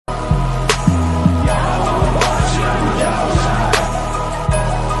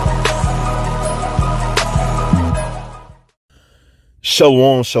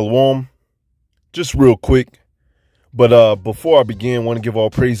Shalom, shalom. Just real quick, but before I begin, I want to give all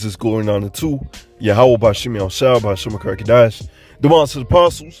praises, glory, and honor to Yahweh Bashim Yahshua, Bashim Karkadash, the bonds to the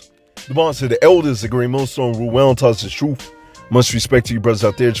apostles, the bonds to the elders, the great millstone, rule well and taught us the truth. Much respect to you brothers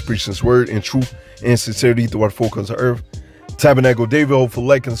out there, just preaching this word in truth and sincerity throughout the four corners of earth. Tabernacle David, hopeful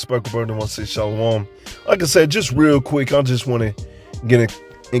like and sparkle burden, want to say shalom. Like I said, just real quick, I just want to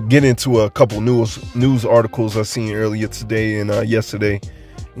get into a couple news articles I seen earlier today and yesterday.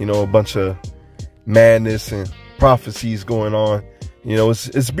 You know, a bunch of madness and prophecies going on. You know,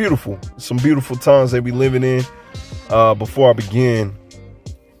 it's beautiful. Some beautiful times that we living in. Before I begin,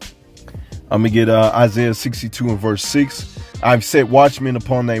 I'm gonna get Isaiah 62 and verse 6. I've set watchmen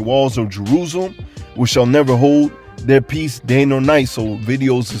upon thy walls, O Jerusalem, which shall never hold their peace day nor night. So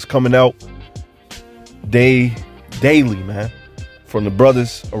videos is coming out daily, man, from the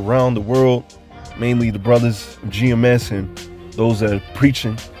brothers around the world, mainly the brothers of GMS and those that are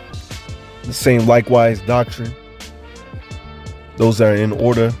preaching the same likewise doctrine. Those that are in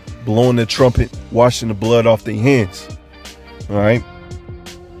order, blowing the trumpet, washing the blood off their hands. All right.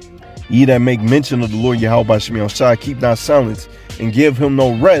 Ye that make mention of the Lord Yahweh Bashim Yahshua, keep not silence and give him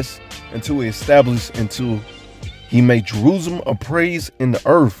no rest until he establish, until he make Jerusalem a praise in the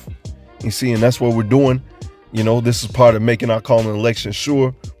earth. You see, and that's what we're doing. You know, this is part of making our call and election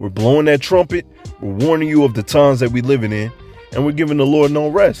sure. We're blowing that trumpet. We're warning you of the times that we're living in, and we're giving the Lord no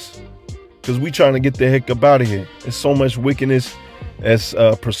rest, because we trying to get the heck up out of here. There's so much wickedness that's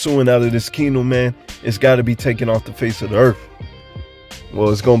pursuing out of this kingdom, man. It's got to be taken off the face of the earth. Well,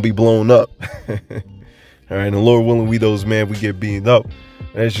 it's going to be blown up. All right, and Lord willing, we those, man, we get beamed up.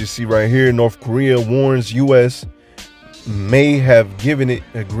 As you see right here, North Korea warns U.S. may have given it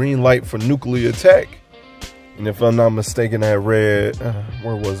a green light for nuclear attack. And if I'm not mistaken, I read,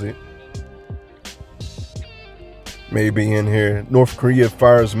 where was it? Maybe in here. North Korea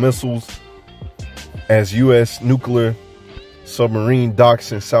fires missiles as U.S. nuclear submarine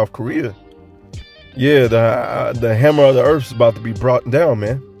docks in South Korea. Yeah, the hammer of the earth is about to be brought down,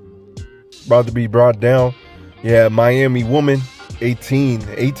 man. About to be brought down. Yeah, Miami woman,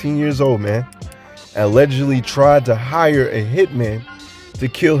 18 years old, man, allegedly tried to hire a hitman to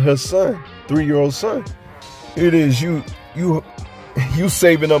kill her son, 3-year-old son. Here it is, you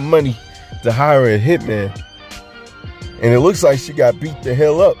saving up money to hire a hitman, and it looks like she got beat the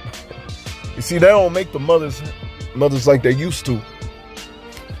hell up. You see, they don't make the mothers like they used to.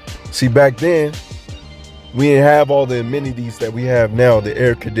 See, back then, we didn't have all the amenities that we have now, the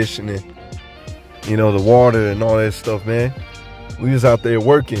air conditioning, you know, the water and all that stuff, man. We was out there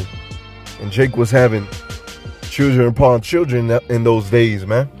working, and Jake was having children upon children in those days,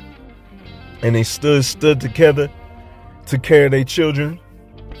 man. And they stood together, took care of their children.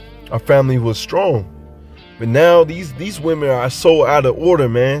 Our family was strong. But now these women are so out of order,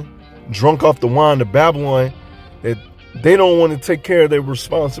 man, drunk off the wine of Babylon, that they don't want to take care of their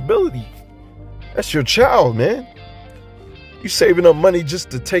responsibility. That's your child, man. You saving up money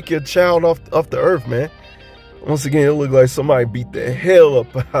just to take your child off the earth, man. Once again, it looked like somebody beat the hell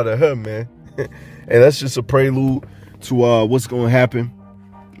up out of her, man. And that's just a prelude to what's going to happen.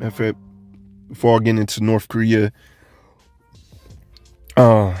 In fact, before I get into North Korea,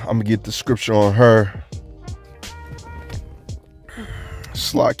 I'm going to get the scripture on her.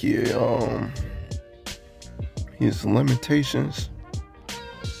 Slakia, his limitations.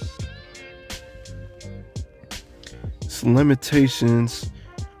 Limitations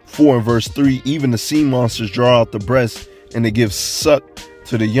 4 and verse 3. Even the sea monsters draw out the breast, and they give suck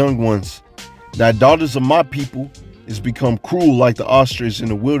to the young ones. Thy daughters of my people is become cruel like the ostrich in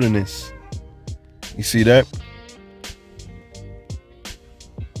the wilderness. You see that?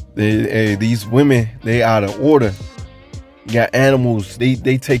 These women, they out of order. You got animals, they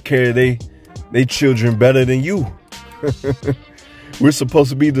take care of they children better than you. We're supposed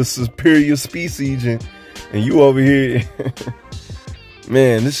to be the superior species, and you over here,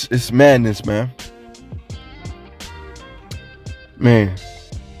 man, it's madness, man. Man,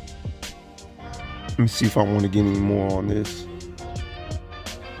 let me see if I want to get any more on this.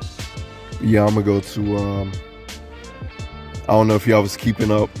 Yeah, I'm gonna go to, I don't know if y'all was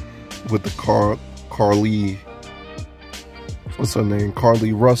keeping up with the Carly, what's her name?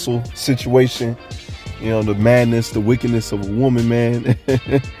 Carly Russell situation. You know, the madness, the wickedness of a woman, man.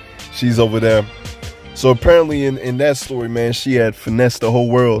 She's over there. So apparently in that story, man, she had finessed the whole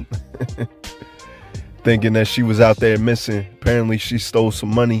world, thinking that she was out there missing. Apparently she stole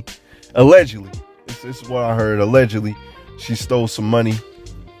some money. Allegedly. This is what I heard. Allegedly, she stole some money.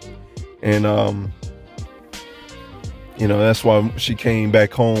 And, you know, that's why she came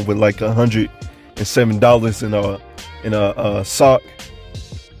back home with like $107 in a sock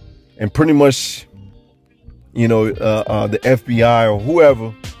And pretty much, you know, the FBI or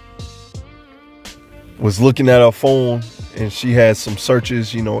whoever was looking at her phone, and she had some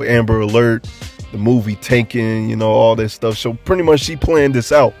searches, you know, Amber Alert, the movie Taken, you know, all that stuff. So pretty much she planned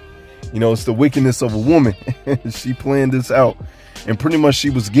this out. You know, it's the wickedness of a woman. She planned this out. And pretty much she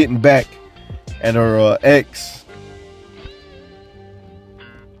was getting back at her ex,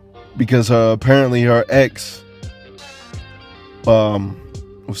 because apparently her ex was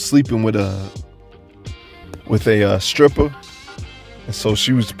sleeping with a stripper. And so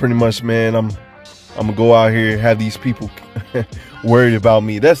she was pretty much, man, I'm gonna go out here and have these people worried about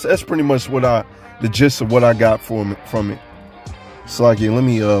me. That's pretty much what the gist of what I got from it. So again, let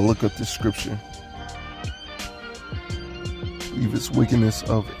me look up this scripture. I believe it's wickedness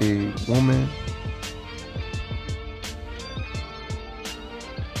of a woman.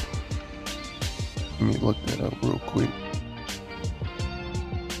 Let me look that up real quick.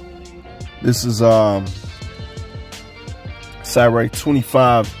 This is Sirach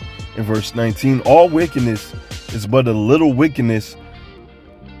 25 and verse 19. All wickedness is but a little wickedness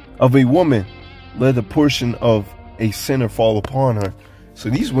of a woman. Let the portion of a sinner fall upon her. So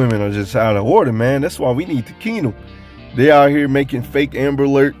these women are just out of order, man. That's why we need the kingdom. They out here making fake Amber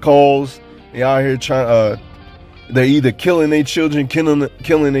Alert calls. They out here trying, they're either killing their children, killing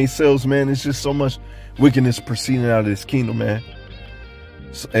themselves, man. It's just so much wickedness proceeding out of this kingdom, man.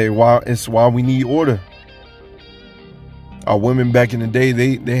 It's why we need order. Our women back in the day,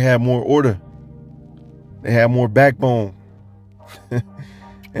 they had more order. They had more backbone.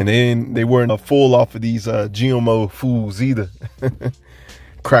 And then they weren't full off of these GMO fools either.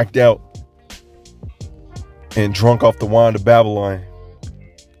 Cracked out and drunk off the wine of Babylon.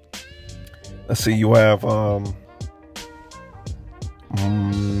 Let's see, you have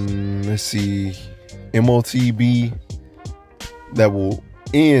let's see, MOTB that will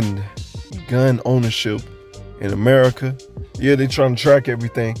end gun ownership in America. Yeah, they're trying to track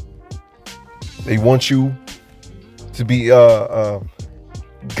everything. They want you to be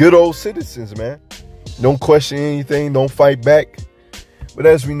good old citizens, man. Don't question anything. Don't fight back. But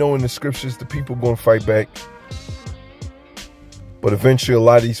as we know in the scriptures, the people are going to fight back. But eventually, a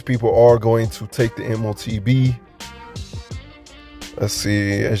lot of these people are going to take the MOTB. Let's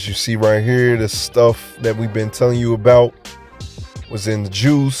see, as you see right here, the stuff that we've been telling you about was in the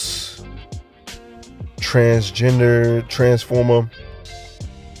juice. Transgender, transformer.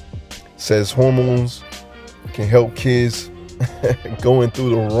 Says hormones can help kids going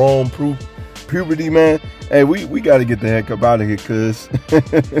through the wrong puberty, man. Hey, we got to get the heck up out of here, cuz.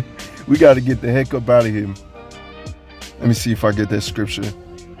 We got to get the heck up out of here. Let me see if I get that scripture.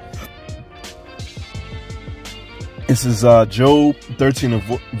 This is Job 13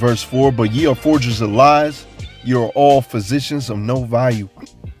 verse 4. But ye are forgers of lies. You are all physicians of no value.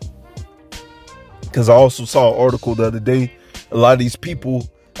 Because I also saw an article the other day. A lot of these people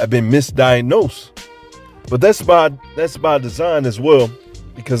have been misdiagnosed. But that's by design as well.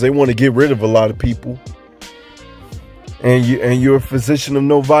 Because they want to get rid of a lot of people. And you're a physician of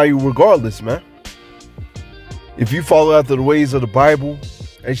no value regardless, man. If you follow after the ways of the Bible,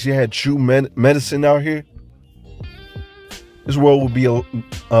 actually had true medicine out here, this world would be a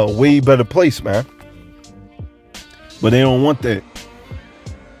way better place, man. But they don't want that.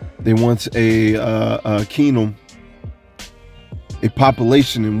 They want a kingdom, a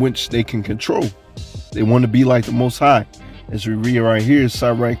population in which they can control. They want to be like the Most High. As we read right here,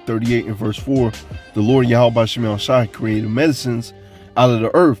 Sirach 38 and verse 4, the Lord Yahweh Shem El Shai created medicines out of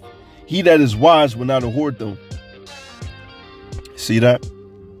the earth. He that is wise will not hoard them. See that?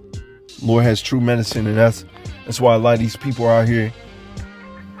 Lord has true medicine, and that's why a lot of these people are out here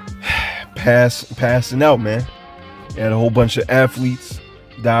passing out, man. You had a whole bunch of athletes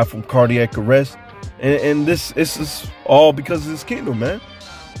die from cardiac arrest, and this is all because of this kingdom, man.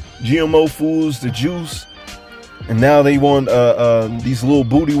 GMO foods, the juice, and now they want these little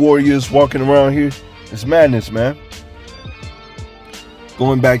booty warriors walking around here. It's madness, man.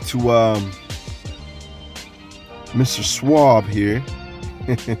 Going back to Mr. Schwab here.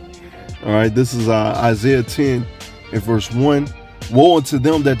 All right, this is Isaiah 10 and verse 1. Woe unto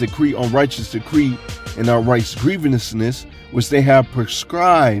them that decree unrighteous decree and outright grievousness, which they have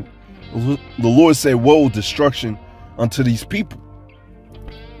prescribed. The Lord said, woe, destruction unto these people.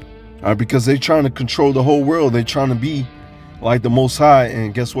 Because they're trying to control the whole world. They're trying to be like the Most High.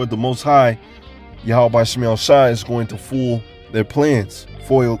 And guess what? The Most High, Yahweh Shem El Shai, is going to fool their plans.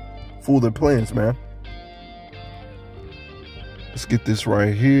 Fool their plans, man. Let's get this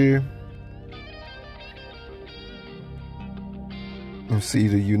right here. Let's see,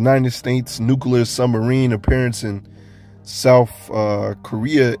 the United States nuclear submarine appearance in South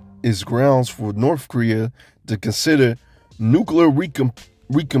Korea is grounds for North Korea to consider nuclear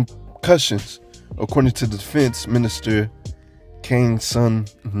repercussions, according to the defense minister Kang Sun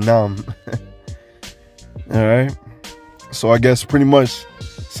Nam. All right. So I guess pretty much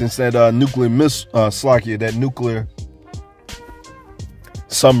since that nuclear that nuclear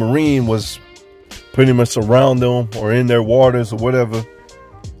submarine was pretty much around them or in their waters or whatever,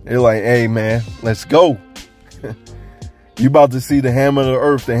 they're like, hey man, let's go. You about to see the hammer of the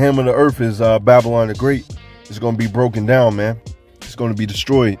earth. The hammer of the earth is Babylon the Great. It's going to be broken down, man. It's going to be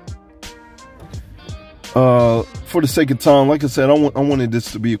destroyed. For the sake of time, like I said, I wanted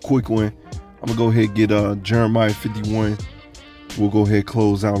this to be a quick one. I'm going to go ahead and get Jeremiah 51. We'll go ahead and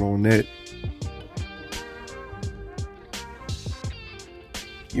close out on that.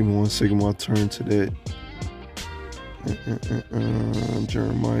 Give me 1 second while I turn to that.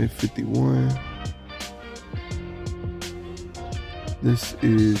 Jeremiah 51. This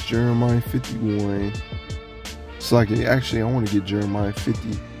is Jeremiah 51. It's like, actually, I want to get Jeremiah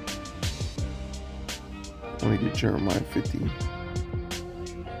 50. I want to get Jeremiah 50.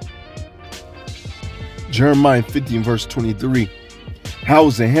 Jeremiah 50 and verse 23. How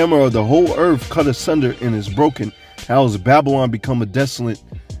is the hammer of the whole earth cut asunder and is broken? How has Babylon become a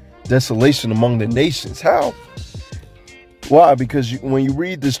desolation among the nations? How? Why? Because when you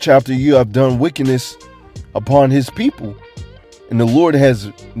read this chapter, you have done wickedness upon his people. And the Lord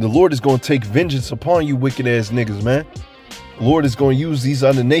is going to take vengeance upon you wicked ass niggas, man. The Lord is going to use these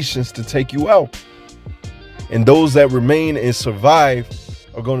other nations to take you out. And those that remain and survive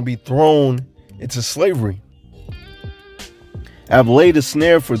are going to be thrown into slavery. I have laid a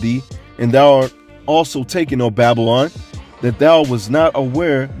snare for thee, and thou art also taken, O Babylon, that thou was not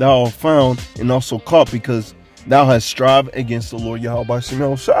aware thou art found and also caught, because thou hast strived against the Lord Yahweh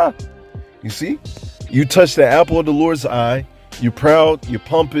Shem Shah. You see, you touched the apple of the Lord's eye. You're proud, you're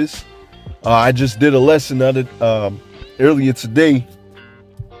pompous. I just did a lesson on it earlier today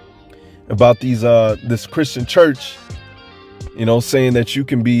about this Christian church, you know, saying that you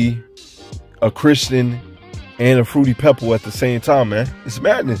can be a Christian and a Fruity Pebble at the same time, man. It's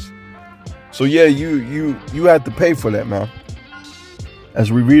madness. So yeah, you have to pay for that, man.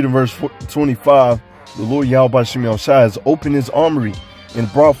 As we read in verse 25, the Lord Yahweh Shem Shah has opened his armory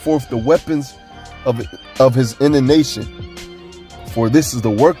and brought forth the weapons of his inner nation. For this is the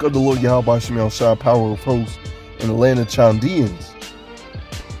work of the Lord Yahweh Shem Shah, power of hosts, in the land of Chaldeans.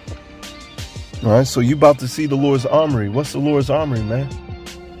 All right, so you about to see the Lord's armory. What's the Lord's armory, man?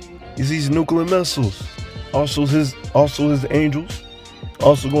 It's these nuclear missiles. Also his angels.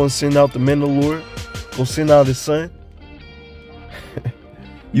 Also going to send out the men of the Lord. Go send out his son.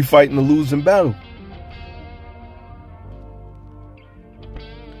 You fighting a losing battle.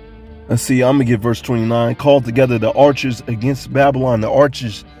 Let's see, I'm going to get verse 29. Called together the archers against Babylon. The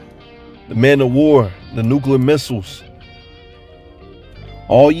archers, the men of war, the nuclear missiles.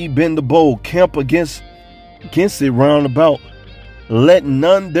 All ye bend the bow, camp against it round about. Let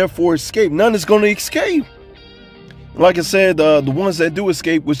none therefore escape. None is going to escape. Like I said, the ones that do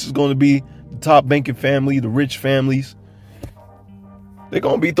escape, which is going to be the top banking family, the rich families, they're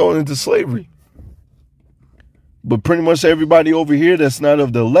going to be thrown into slavery. But pretty much everybody over here that's not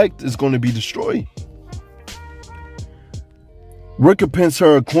of the elect is going to be destroyed. Recompense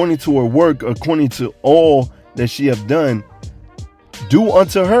her according to her work, according to all that she have done. Do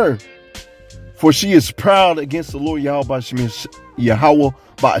unto her. For she is proud against the Lord Yahweh Ba'ashem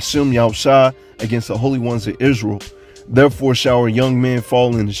Yahushua, against the holy ones of Israel. Therefore shall her young men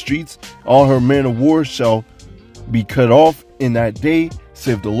fall in the streets. All her men of war shall be cut off in that day,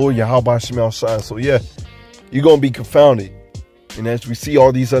 saith the Lord Yahweh Ba'ashem Yahushua. So yeah, you're going to be confounded. And as we see,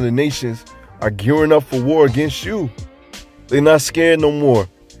 all these other nations are gearing up for war against you. They're not scared no more.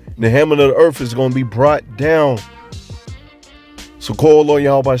 The hammer of the earth is going to be brought down. So call Lord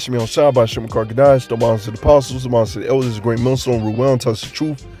Yahweh Shem Shah, by Shem Karkadash, the bonds to the apostles, the bonds to the elders, the great millstone, Ruel, touch the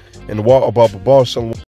truth, and the walk about Babal Shalom.